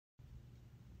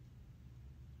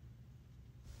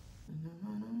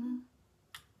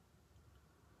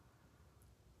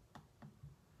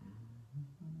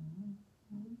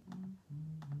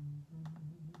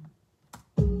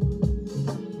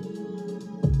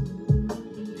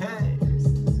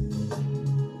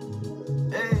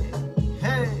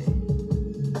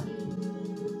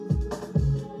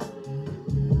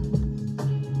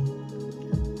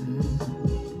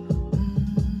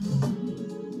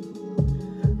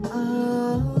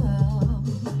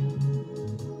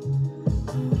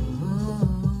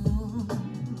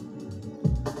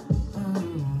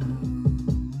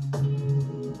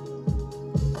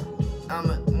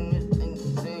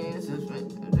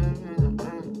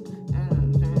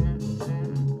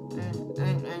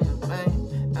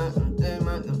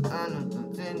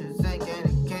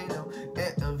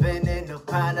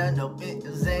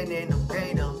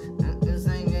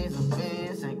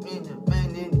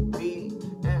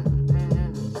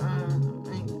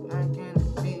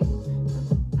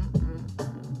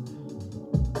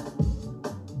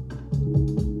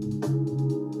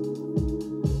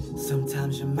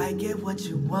Sometimes you might get what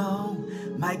you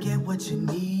want, might get what you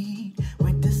need.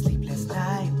 Went to sleep last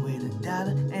night with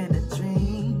 $1 and a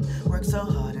dream. Work so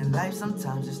hard in life,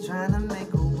 sometimes just trying to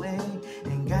make a way.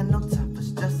 Ain't got no time for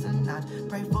stressing out,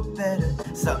 pray for better.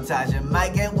 Sometimes you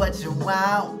might get what you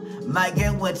want, might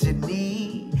get what you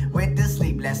need. Went to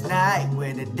sleep last night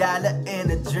with $1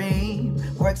 and a dream.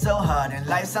 Work so hard in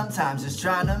life, sometimes just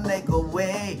trying to make a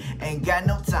way. Ain't got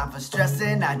no time for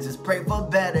stressing, I just pray for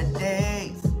better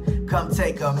days. Come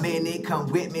take a minute, come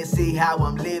with me, see how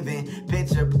I'm living.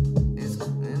 Picture, it's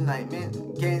like me,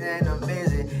 getting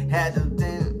amazing. Had to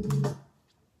think.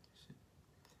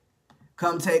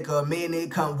 Come take a minute,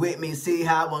 come with me, see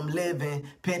how I'm living.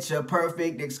 Picture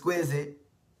perfect, exquisite.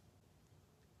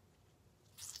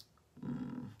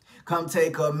 Come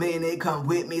take a minute, come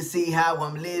with me, see how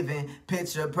I'm living.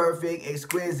 Picture perfect,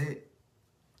 exquisite.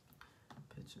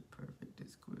 Picture perfect,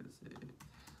 exquisite.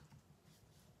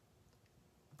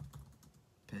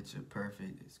 Picture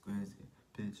perfect, exquisite.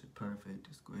 Picture perfect,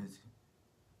 exquisite.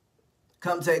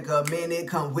 Come take a minute,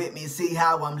 come with me, see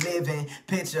how I'm living.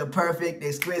 Picture perfect,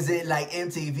 exquisite, like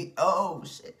MTV. Oh,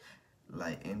 shit.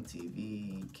 Like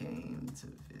MTV came to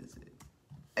visit.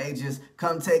 Hey, just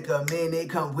come take a minute,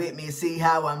 come with me, see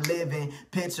how I'm living.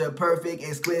 Picture perfect,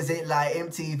 exquisite, like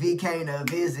MTV came to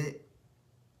visit.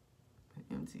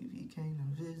 MTV came to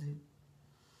visit.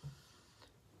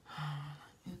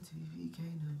 MTV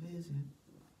came to visit.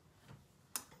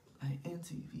 Like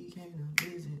MTV came to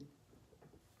visit.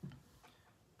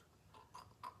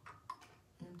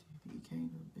 MTV came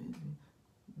to visit.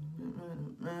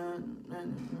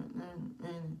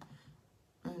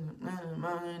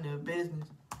 Mind their business.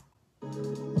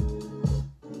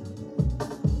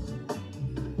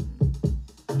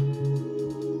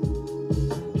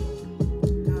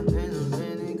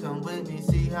 Come with me,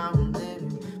 see how I'm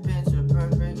living. Picture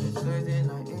perfect, exquisite,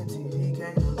 like MTV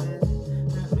came to visit.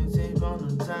 Let me take on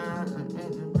the time.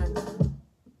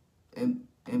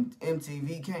 MTV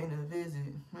came to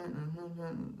visit. Came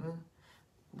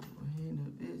to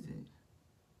visit.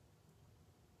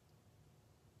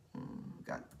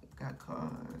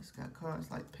 Got cars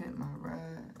like Pimp My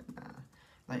Ride. Nah,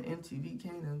 like MTV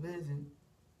came to visit.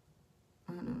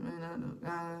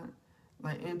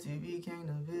 Like MTV came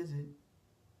to visit.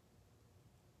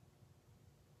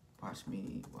 Watch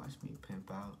me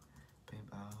pimp out.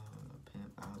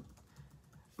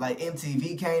 Like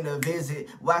MTV came to visit.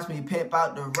 Watch me pimp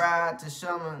out the ride to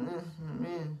show my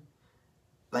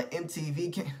Like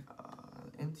MTV came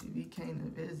to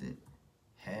visit.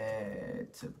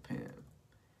 Had to pimp.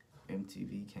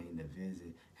 MTV came to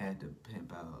visit. Had to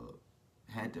pimp out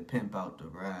the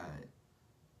ride.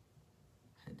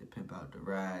 Had to pimp out the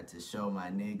ride to show my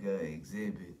nigga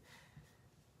exhibit.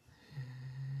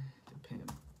 To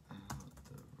pimp out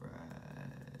the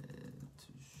ride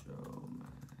to show my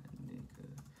nigga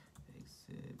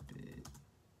exhibit.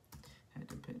 Had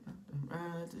to pimp out the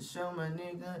ride to show my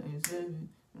nigga exhibit.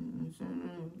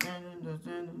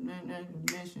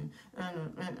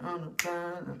 On the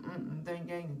plan, they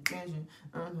ain't attention.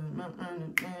 Like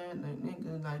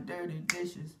niggas like dirty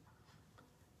dishes.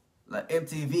 Like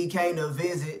MTV came to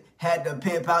visit, had to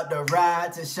pimp out the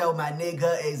ride to show my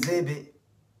nigga exhibit.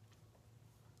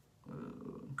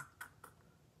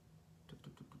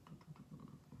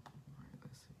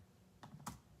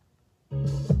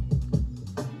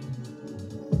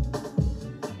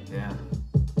 Yeah.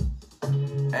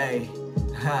 Hey,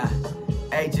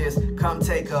 hey, just come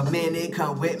take a minute,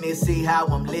 come with me, see how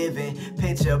I'm living.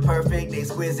 Picture perfect,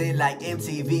 exquisite, like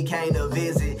MTV came to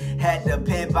visit. Had to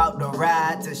pimp out the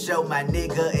ride to show my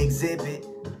nigga exhibit.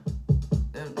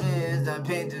 The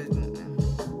pictures,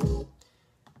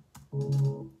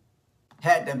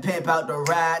 Had to pimp out the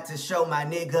ride to show my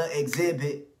nigga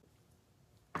exhibit.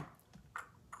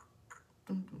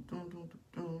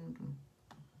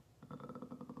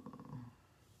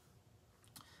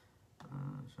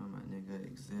 Show my nigga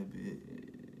exhibit.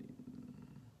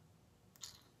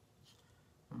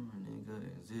 Show my nigga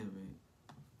exhibit.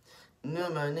 No,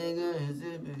 my nigga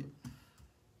exhibit.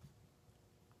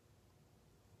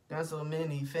 Got so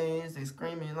many fans, they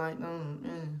screaming like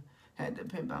them. Had to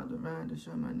pimp out the ride to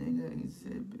show my nigga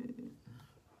exhibit.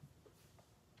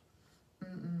 To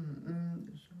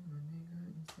show my nigga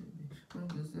exhibit.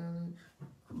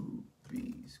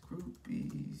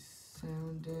 Groupies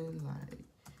sounding like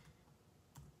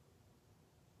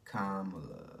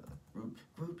Kamala.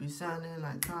 Groupies sounding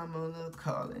like Kamala,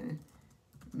 calling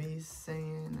me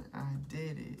saying I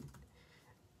did it.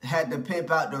 Had to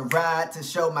pimp out the ride to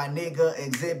show my nigga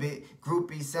exhibit.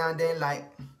 Groupies sounding like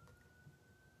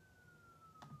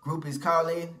groupies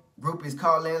calling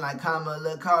like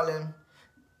Kamala calling.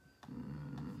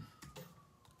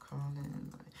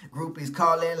 Groupies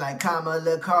calling like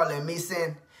Kamala calling me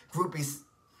saying groupies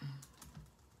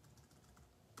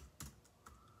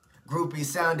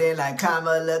sounding like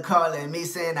Kamala calling me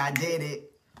saying I did it.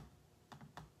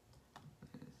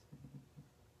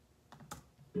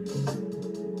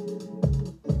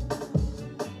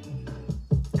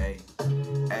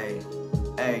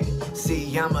 Hey,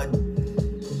 see, I'm a...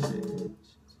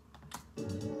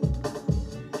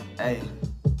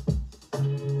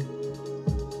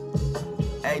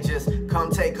 Hey, just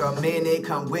come take a minute,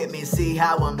 come with me, see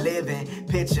how I'm living.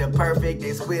 Picture perfect,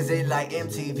 exquisite, like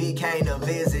MTV came to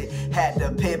visit. Had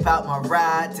to pimp out my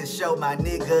ride to show my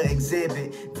nigga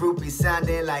exhibit. Groupie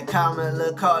sounding like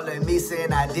Kamala calling me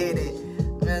saying I did it.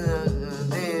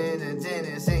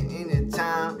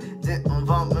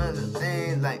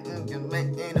 Like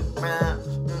making a round.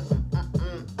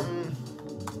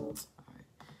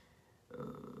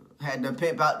 Had to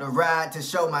pimp out the ride to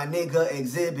show my nigga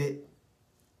exhibit.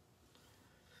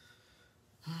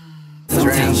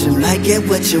 Sometimes you might get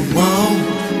what you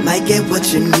want, might get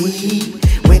what you need.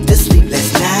 Went to sleep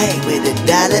last night with $1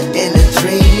 and a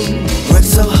dream. Worked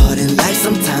so hard in life,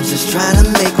 sometimes just trying to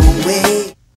make a way.